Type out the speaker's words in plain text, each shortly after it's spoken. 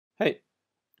Hey,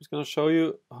 I'm just going to show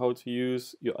you how to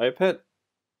use your iPad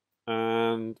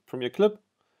and Premiere Clip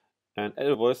and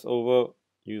edit voiceover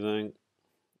using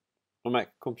a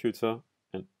Mac computer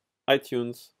and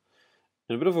iTunes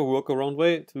in a bit of a workaround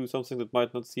way to do something that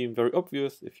might not seem very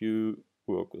obvious if you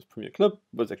work with Premiere Clip,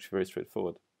 but it's actually very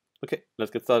straightforward. Okay,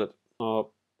 let's get started.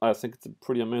 I think it's a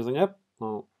pretty amazing app.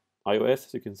 iOS,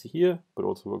 as you can see here, but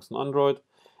also works on Android.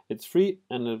 It's free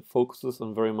and it focuses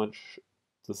on very much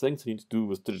the things you need to do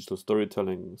with digital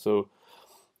storytelling. So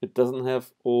it doesn't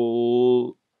have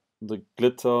all the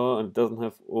glitter and it doesn't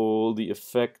have all the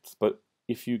effects, but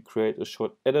if you create a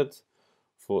short edit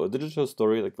for a digital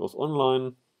story that goes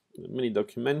online, a mini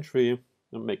documentary,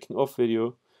 a making of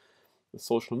video, a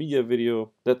social media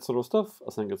video, that sort of stuff,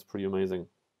 I think it's pretty amazing.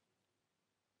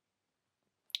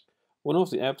 One of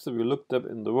the apps that we looked up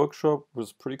in the workshop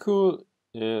was pretty cool,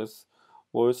 is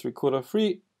Voice Recorder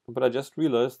Free, but I just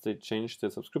realized they changed their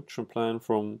subscription plan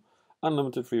from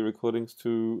unlimited free recordings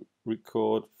to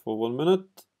record for 1 minute.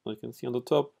 You can see on the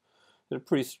top, a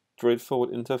pretty straightforward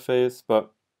interface,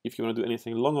 but if you want to do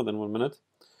anything longer than 1 minute,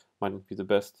 might not be the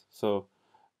best. So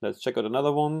let's check out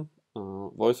another one,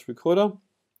 Voice Recorder,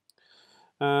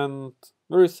 and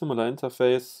very similar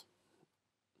interface.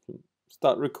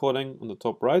 Start recording on the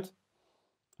top right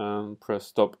and press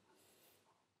stop.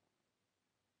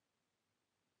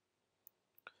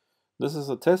 This is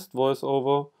a test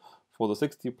voiceover for the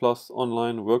 60+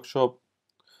 online workshop.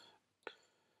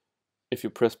 If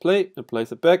you press play, it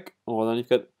plays it back, or then you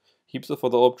get heaps of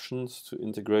other options to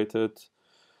integrate it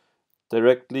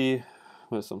directly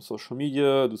with some social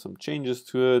media, do some changes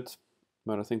to it.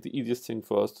 But I think the easiest thing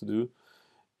for us to do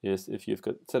is, if you've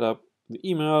got set up the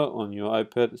email on your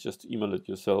iPad, it's just to email it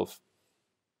yourself.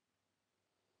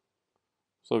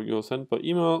 So you're sent by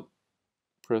email,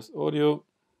 press audio.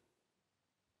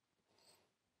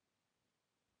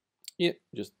 Yeah,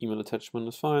 just email attachment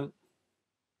is fine.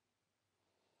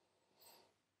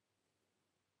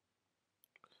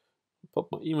 Pop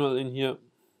my email in here.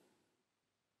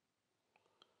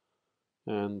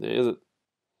 And there is it.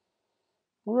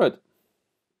 All right.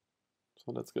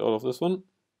 So let's get out of this one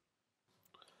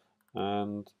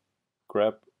and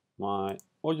grab my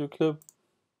audio clip.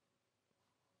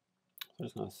 I'm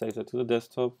just gonna save that to the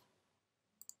desktop.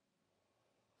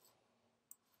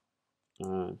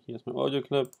 And here's my audio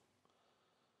clip.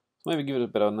 So maybe give it a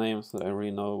better name so that I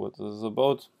really know what this is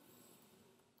about.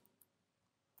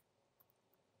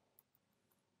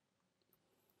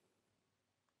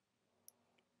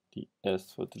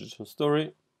 DS for digital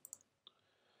story.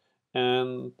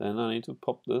 And then I need to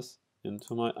pop this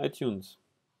into my iTunes,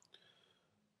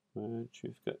 which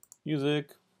we've got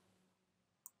music.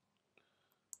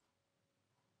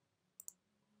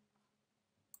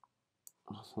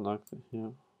 Select it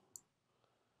here.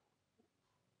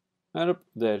 And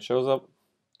there it shows up.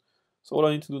 So all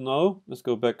I need to do now is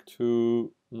go back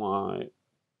to my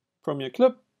Premiere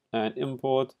Clip and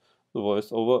import the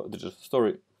voiceover digital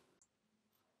story.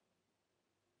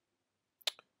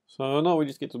 So now we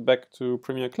just get back to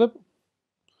Premiere Clip.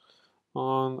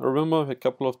 Remember, we had a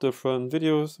couple of different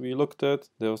videos we looked at.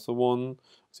 There was the one,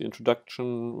 the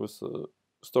introduction with the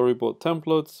storyboard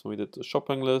templates. We did the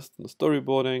shopping list and the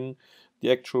storyboarding,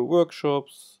 the actual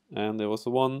workshops, and there was the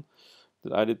one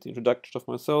that I did the introduction of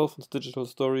myself and the digital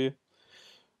story.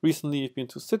 Recently, I've been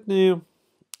to Sydney,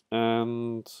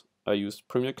 and I used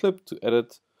Premiere Clip to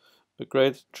edit a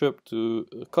great trip to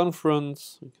a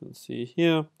conference. You can see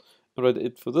here. I read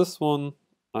it for this one.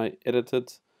 I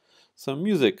edited some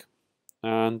music,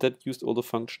 and that used all the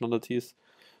functionalities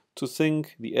to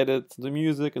sync the edit, the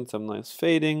music, and some nice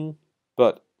fading.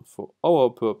 But for our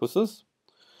purposes,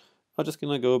 I'm just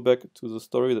gonna go back to the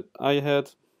story that I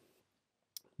had.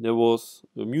 There was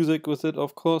the music with it,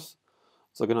 of course.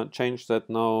 So I'm gonna change that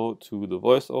now to the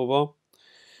voiceover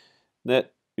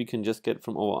that we can just get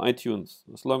from our iTunes.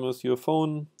 As long as your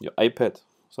phone, your iPad,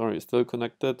 sorry, is still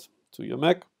connected to your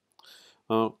Mac.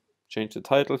 Change the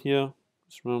title here,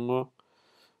 just remember.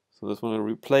 So this one will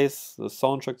replace the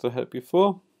soundtrack that I had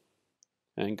before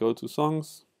and go to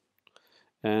songs.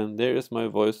 And there is my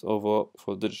voiceover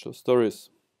for digital stories.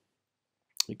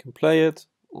 You can play it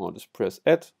or just press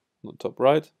add on the top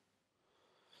right.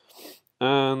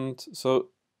 And so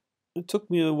it took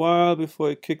me a while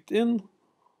before it kicked in.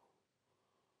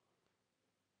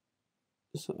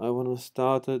 So I want to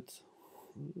start it.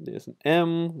 There's an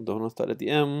M. Don't want to start at the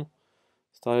M.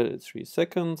 Start it at 3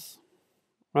 seconds.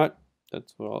 Right.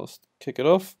 That's where I'll kick it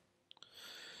off.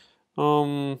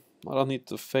 I don't need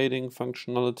the fading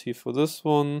functionality for this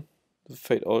one. The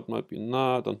fade out might be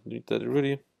I don't need that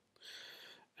really.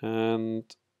 And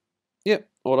yeah,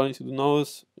 all I need to do now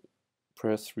is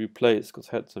press replace, because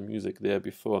I had some music there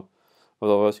before.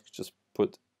 Otherwise you could just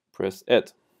press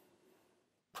add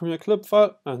from your clip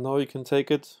file, and now you can take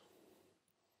it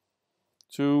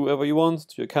to wherever you want,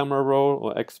 to your camera roll,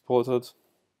 or export it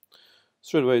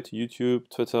straight away to YouTube,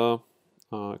 Twitter,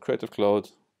 Creative Cloud.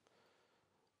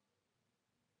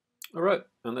 Alright,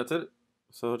 and that's it.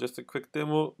 So just a quick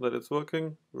demo that it's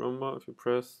working. Remember, if you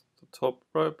press the top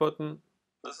right button.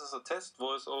 This is a test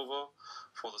voiceover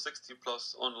for the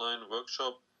 60+ online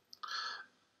workshop,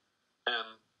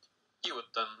 and you would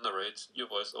then narrate your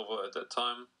voiceover at that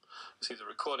time. You see the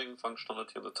recording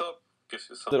functionality on the top, gives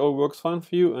you some... That all works fine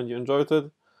for you and you enjoyed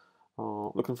it.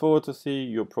 Looking forward to see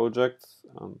your projects.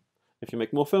 If you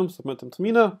make more films, submit them to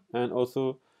MINA, and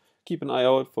also keep an eye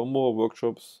out for more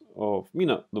workshops of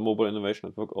MINA, the Mobile Innovation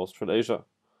Network Australasia.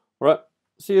 Alright,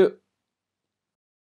 see you!